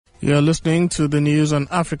You're listening to the news on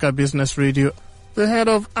Africa Business Radio. The head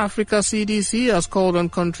of Africa CDC has called on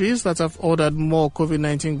countries that have ordered more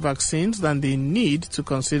COVID-19 vaccines than they need to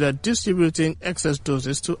consider distributing excess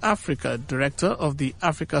doses to Africa. Director of the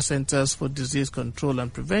Africa Centers for Disease Control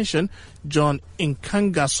and Prevention, John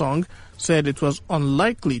Nkengasong, said it was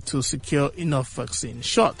unlikely to secure enough vaccine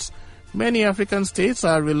shots. Many African states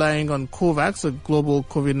are relying on Covax, a global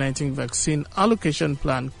COVID-19 vaccine allocation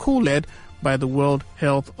plan co-led by the World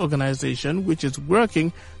Health Organization, which is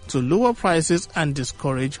working to lower prices and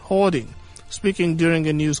discourage hoarding. Speaking during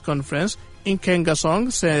a news conference,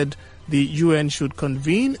 Nkengasong said the UN should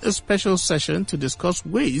convene a special session to discuss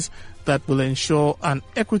ways that will ensure an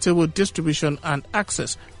equitable distribution and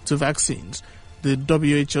access to vaccines. The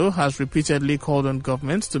WHO has repeatedly called on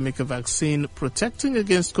governments to make a vaccine protecting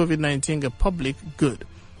against COVID-19 a public good.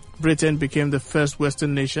 Britain became the first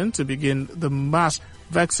Western nation to begin the mass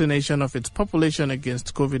vaccination of its population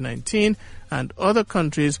against COVID-19, and other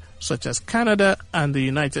countries such as Canada and the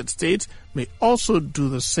United States may also do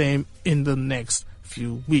the same in the next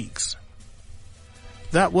few weeks.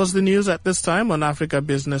 That was the news at this time on Africa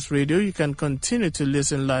Business Radio. You can continue to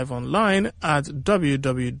listen live online at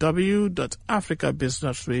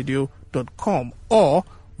www.africabusinessradio.com or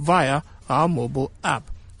via our mobile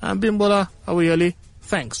app. I'm Bimbola Awuyeli.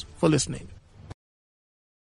 Thanks for listening.